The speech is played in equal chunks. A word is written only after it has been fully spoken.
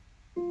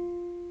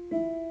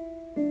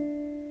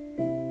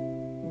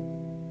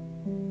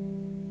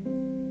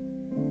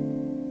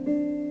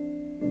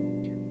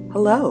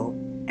Hello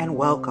and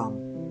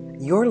welcome.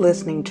 You're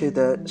listening to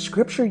the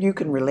Scripture You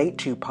Can Relate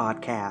To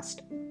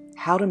podcast,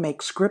 how to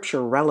make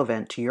Scripture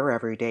relevant to your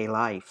everyday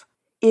life.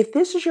 If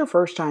this is your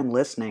first time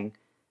listening,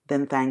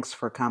 then thanks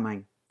for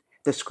coming.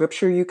 The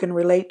Scripture You Can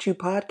Relate To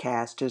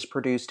podcast is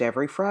produced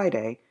every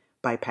Friday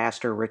by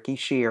Pastor Ricky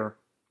Shear.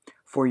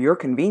 For your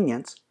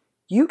convenience,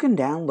 you can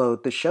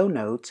download the show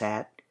notes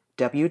at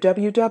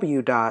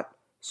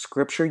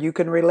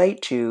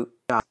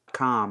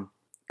www.scriptureyoucanrelateto.com.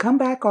 Come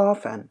back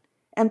often.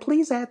 And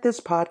please add this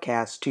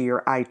podcast to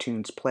your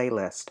iTunes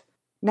playlist.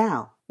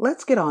 Now,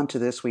 let's get on to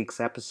this week's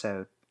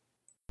episode.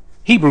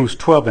 Hebrews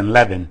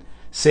 12:11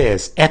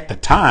 says, at the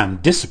time,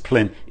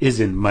 discipline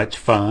isn't much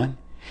fun.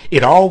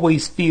 It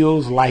always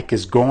feels like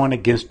it's going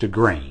against the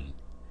grain.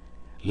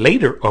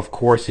 Later, of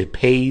course, it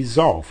pays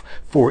off,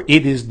 for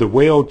it is the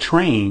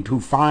well-trained who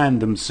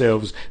find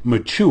themselves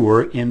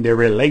mature in their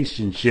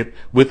relationship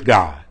with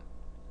God.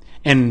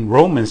 And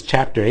Romans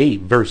chapter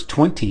 8 verse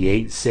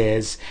 28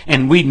 says,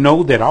 and we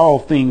know that all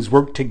things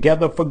work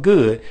together for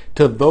good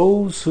to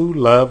those who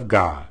love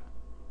God.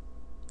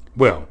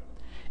 Well,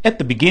 at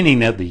the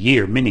beginning of the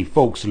year, many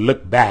folks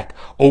look back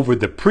over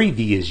the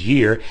previous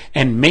year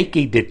and make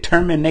a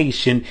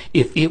determination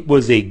if it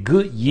was a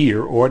good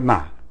year or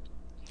not.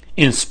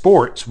 In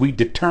sports, we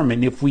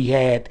determine if we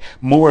had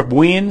more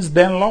wins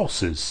than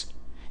losses.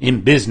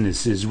 In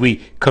businesses,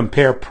 we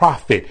compare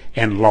profit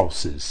and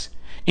losses.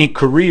 In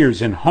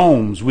careers and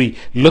homes, we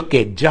look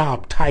at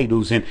job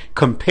titles and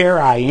compare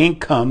our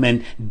income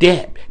and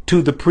debt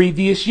to the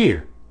previous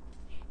year.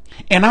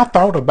 And I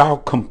thought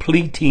about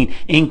completing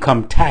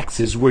income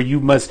taxes, where you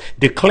must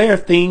declare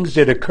things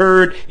that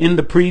occurred in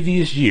the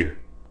previous year.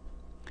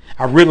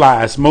 I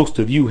realize most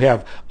of you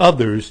have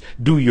others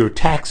do your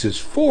taxes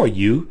for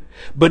you,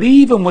 but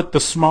even with the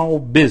small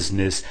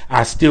business,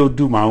 I still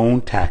do my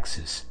own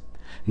taxes.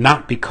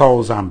 Not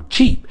because I'm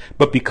cheap,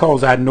 but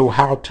because I know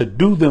how to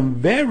do them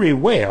very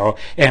well,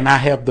 and I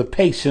have the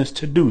patience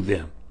to do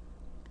them.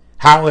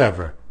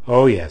 However,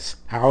 one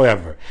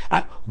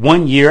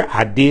year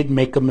I did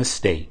make a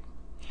mistake.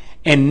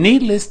 And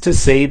needless to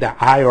say, the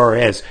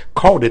IRS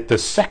caught it the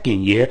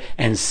second year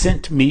and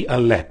sent me a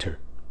letter.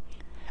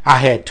 I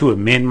had to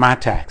amend my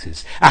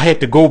taxes. I had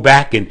to go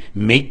back and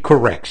make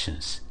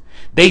corrections.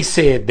 They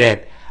said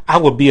that I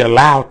would be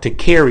allowed to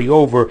carry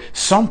over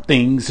some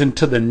things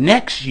into the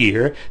next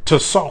year to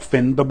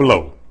soften the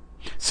blow,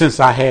 since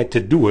I had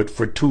to do it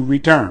for 2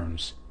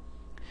 returns.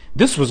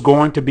 This was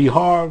going to be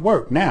hard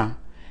work now,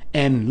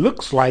 and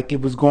looks like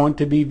it was going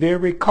to be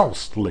very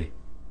costly.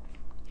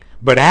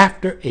 But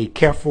after a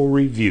careful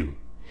review,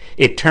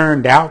 it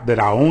turned out that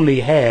I only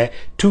had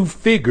 2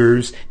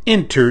 figures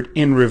entered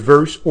in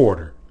reverse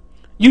order.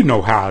 You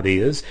know how it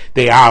is.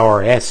 The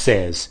IRS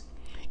says,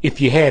 if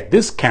you had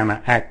this kind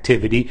of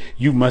activity,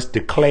 you must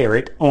declare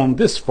it on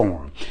this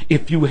form.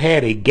 If you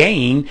had a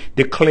gain,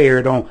 declare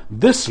it on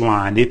this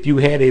line. If you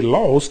had a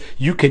loss,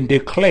 you can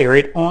declare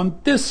it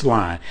on this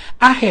line.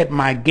 I had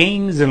my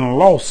gains and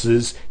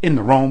losses in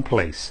the wrong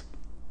place.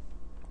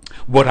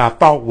 What I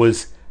thought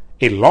was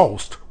a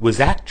loss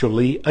was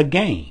actually a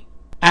gain.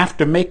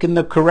 After making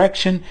the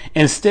correction,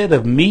 instead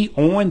of me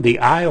owing the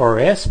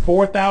IRS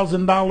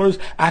 $4,000,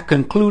 I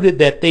concluded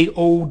that they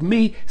owed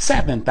me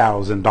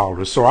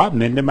 $7,000. So I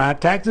amended my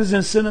taxes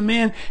and sent them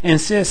in and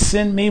said,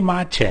 send me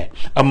my check.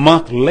 A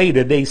month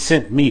later, they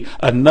sent me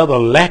another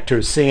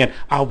letter saying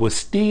I was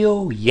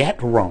still yet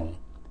wrong.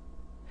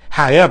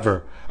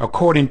 However,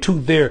 according to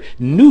their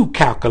new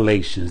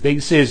calculations, they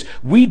says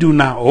we do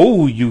not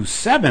owe you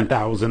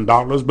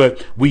 $7,000,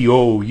 but we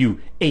owe you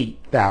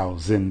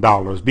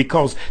 $8,000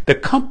 because the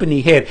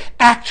company had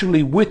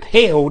actually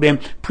withheld and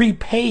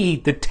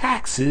prepaid the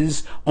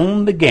taxes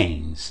on the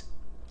gains.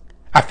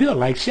 I feel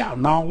like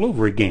shouting all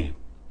over again.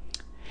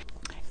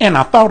 And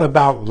I thought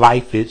about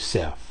life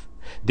itself.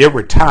 There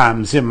were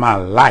times in my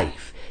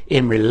life,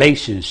 in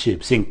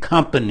relationships, in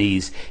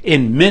companies,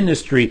 in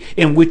ministry,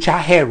 in which I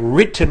had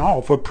written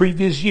off a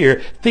previous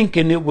year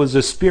thinking it was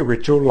a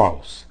spiritual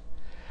loss.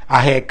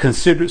 I had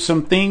considered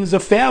some things a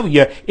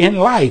failure in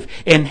life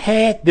and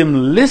had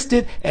them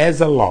listed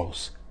as a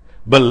loss.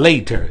 But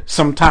later,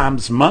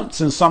 sometimes months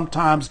and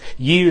sometimes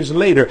years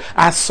later,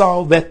 I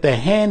saw that the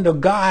hand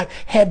of God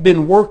had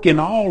been working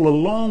all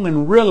along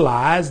and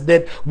realized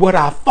that what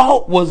I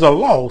thought was a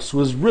loss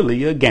was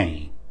really a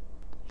gain.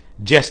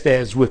 Just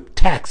as with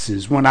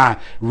taxes, when I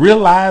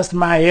realized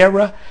my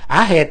error,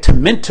 I had to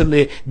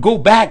mentally go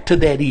back to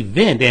that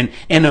event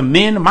and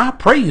amend my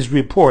praise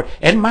report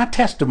and my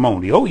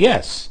testimony. Oh,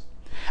 yes.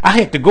 I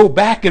had to go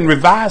back and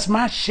revise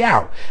my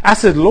shout. I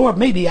said, Lord,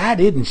 maybe I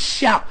didn't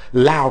shout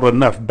loud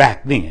enough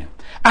back then.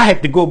 I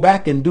had to go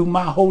back and do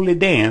my holy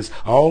dance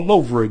all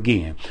over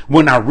again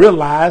when I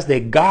realized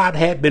that God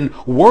had been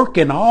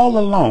working all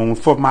along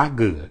for my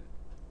good.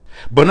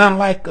 But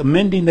unlike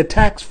amending the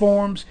tax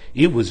forms,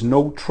 it was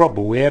no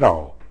trouble at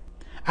all.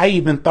 I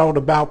even thought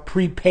about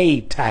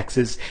prepaid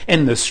taxes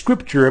and the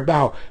scripture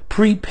about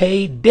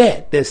prepaid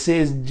debt that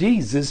says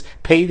Jesus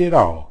paid it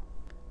all.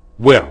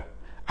 Well,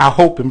 I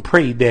hope and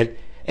pray that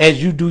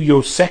As you do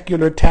your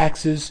secular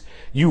taxes,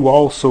 you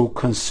also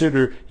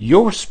consider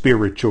your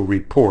spiritual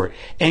report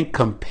and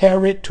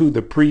compare it to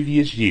the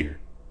previous year.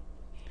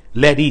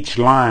 Let each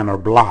line or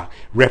block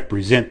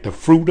represent the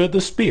fruit of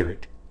the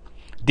Spirit.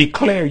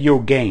 Declare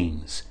your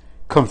gains,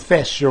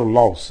 confess your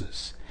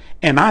losses,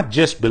 and I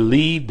just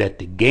believe that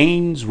the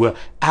gains will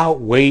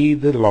outweigh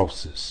the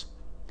losses.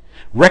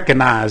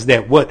 Recognize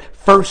that what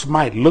first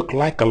might look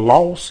like a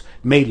loss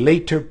may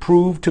later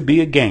prove to be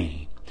a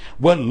gain.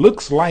 What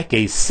looks like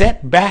a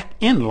setback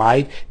in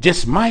life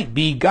just might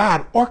be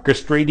God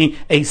orchestrating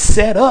a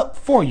setup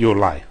for your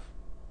life.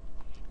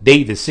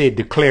 David said,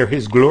 declare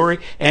his glory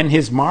and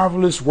his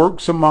marvelous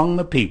works among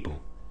the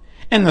people.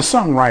 And the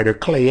songwriter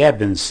Clay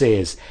Evans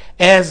says,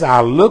 as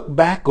I look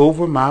back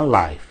over my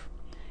life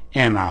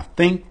and I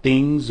think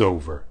things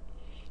over,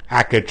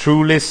 I could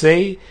truly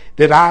say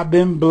that I've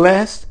been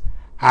blessed.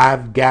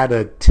 I've got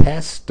a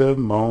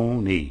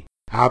testimony.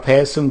 I've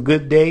had some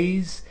good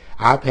days.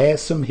 I've had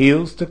some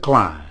hills to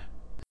climb.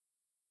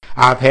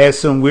 I've had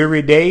some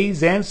weary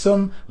days and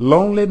some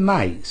lonely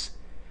nights.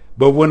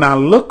 But when I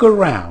look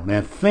around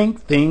and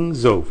think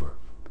things over,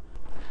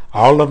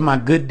 all of my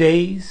good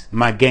days,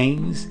 my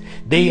gains,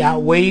 they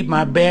outweigh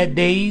my bad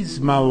days,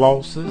 my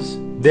losses.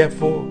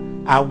 Therefore,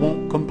 I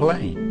won't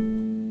complain.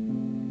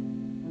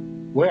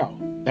 Well,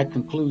 that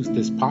concludes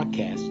this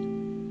podcast.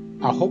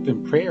 Our hope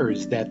and prayer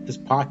is that this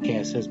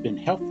podcast has been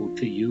helpful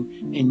to you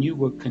and you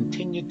will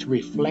continue to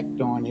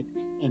reflect on it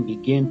and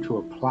begin to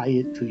apply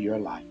it to your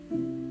life.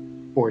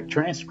 For a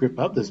transcript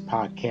of this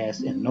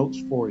podcast and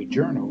notes for a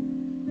journal,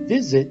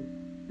 visit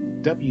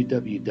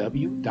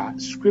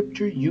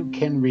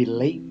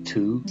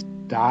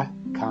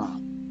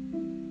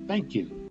www.scriptureyoucanrelateto.com. Thank you.